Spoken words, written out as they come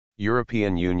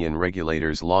European Union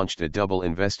regulators launched a double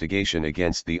investigation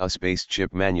against the US-based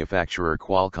chip manufacturer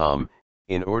Qualcomm,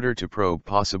 in order to probe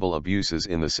possible abuses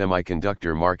in the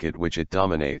semiconductor market which it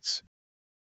dominates.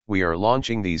 We are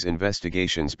launching these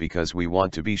investigations because we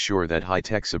want to be sure that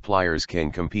high-tech suppliers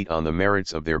can compete on the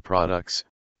merits of their products,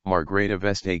 Margrethe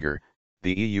Vestager,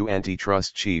 the EU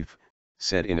antitrust chief,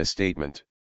 said in a statement.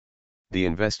 The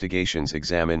investigations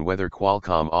examine whether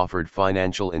Qualcomm offered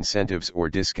financial incentives or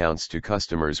discounts to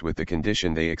customers with the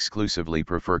condition they exclusively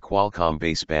prefer Qualcomm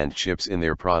baseband chips in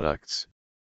their products.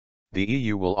 The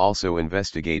EU will also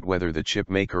investigate whether the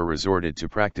chipmaker resorted to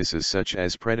practices such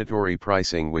as predatory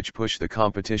pricing which push the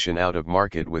competition out of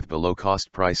market with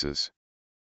below-cost prices.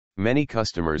 Many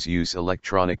customers use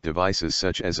electronic devices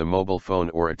such as a mobile phone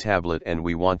or a tablet, and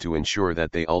we want to ensure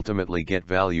that they ultimately get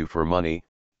value for money,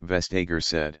 Vestager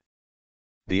said.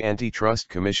 The Antitrust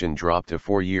Commission dropped a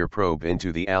 4-year probe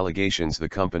into the allegations the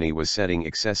company was setting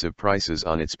excessive prices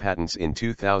on its patents in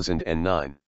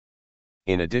 2009.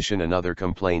 In addition, another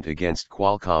complaint against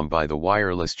Qualcomm by the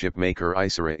wireless chipmaker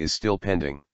Icera is still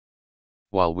pending.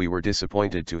 While we were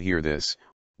disappointed to hear this,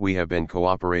 we have been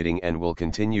cooperating and will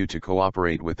continue to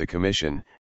cooperate with the Commission,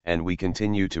 and we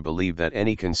continue to believe that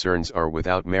any concerns are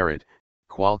without merit,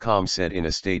 Qualcomm said in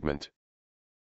a statement.